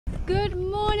Good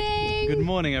morning! Good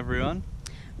morning, everyone.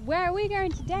 Where are we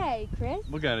going today, Chris?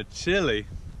 We're going to Chile.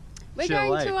 We're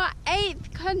going to our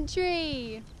 8th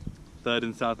country. 3rd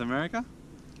in South America.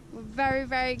 We're very,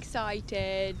 very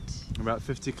excited. We're about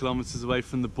 50 kilometers away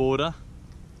from the border.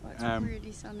 Oh, it's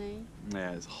really sunny.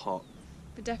 Yeah, it's hot.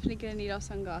 We're definitely going to need our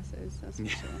sunglasses, that's for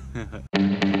sure.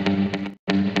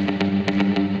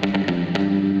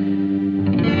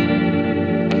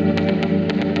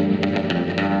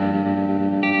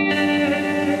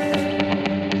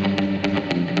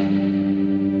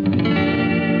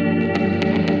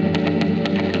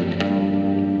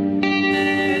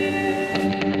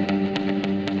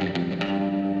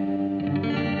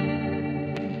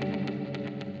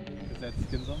 'Cause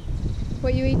skins on.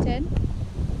 What are you eating?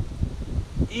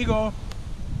 Higo.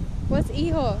 What's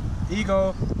hijo?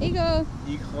 Higo. Higo.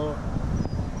 Higo.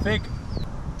 Fig.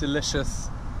 Delicious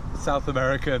South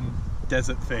American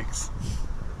desert figs.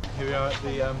 Here we are at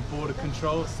the border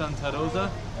control, Santa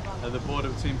Rosa, at the border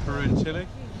between Peru and Chile.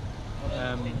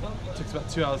 It took us about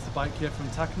 2 hours to bike here from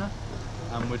Atacama,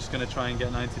 and we're just going to try and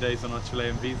get 90 days on our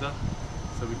Chilean visa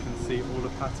so we can see all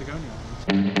of Patagonia.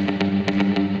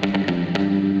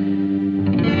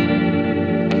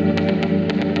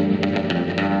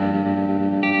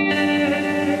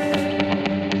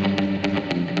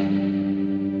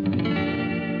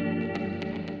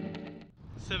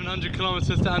 700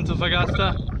 kilometers to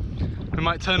Antofagasta. We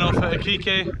might turn off at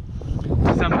Iquique,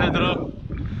 San Pedro,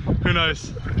 who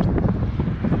knows.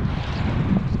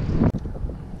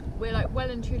 We're like well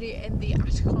and truly in the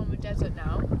Atacama desert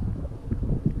now.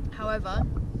 However,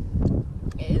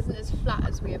 it isn't as flat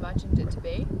as we imagined it to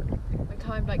be. We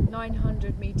climbed like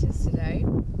 900 meters today.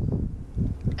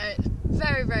 And it's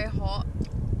very, very hot,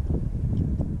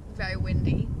 very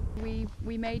windy.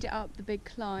 We made it up the big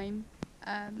climb.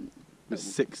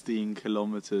 16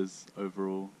 kilometers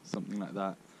overall, something like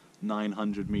that.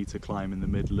 900-meter climb in the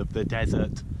middle of the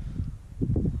desert.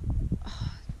 Oh,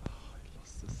 I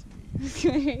lost the sneeze.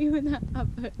 I hate when that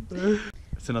happens.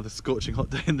 It's another scorching hot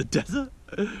day in the desert.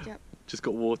 Yep. Just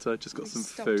got water, just got some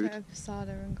stopped food. at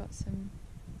Posada and got some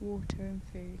water and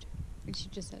food. Which you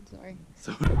just said, sorry.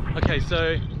 Okay,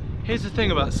 so here's the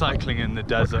thing about cycling in the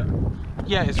desert.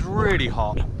 Yeah, it's really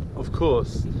hot, of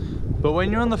course. But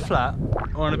when you're on the flat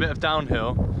or on a bit of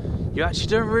downhill, you actually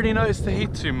don't really notice the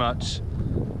heat too much.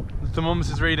 The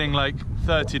thermometer's reading like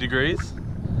 30 degrees,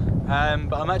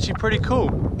 but I'm actually pretty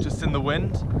cool, just in the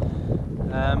wind.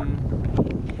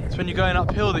 It's when you're going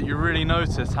uphill that you really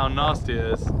notice how nasty it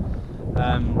is.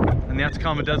 And the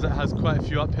Atacama Desert has quite a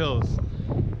few uphills,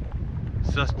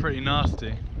 so that's pretty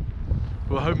nasty.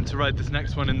 We're hoping to ride this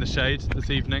next one in the shade this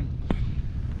evening.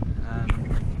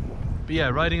 But yeah,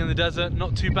 riding in the desert,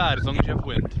 not too bad as long as you have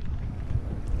wind.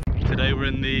 Today we're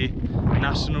in the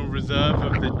National Reserve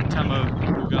of the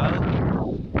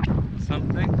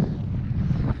something.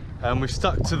 We've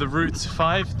stuck to the Route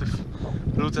 5, the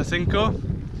Ruta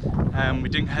 5. We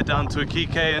didn't head down to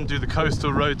Iquique and do the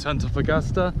coastal road to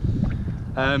Antofagasta.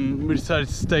 We decided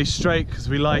to stay straight because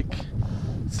we like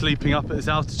sleeping up at this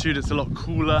altitude. It's a lot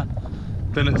cooler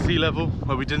than at sea level,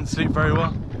 where we didn't sleep very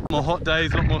well. More hot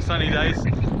days, a lot more sunny days.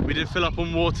 We did fill up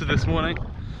on water this morning,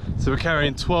 so we're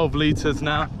carrying 12 litres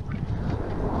now.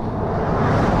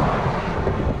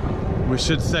 We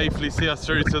should safely see us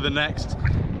through to the next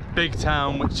big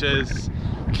town, which is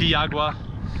Quillagua,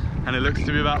 and it looks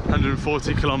to be about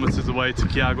 140 kilometres away to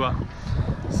Quillagua.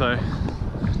 So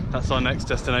that's our next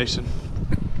destination.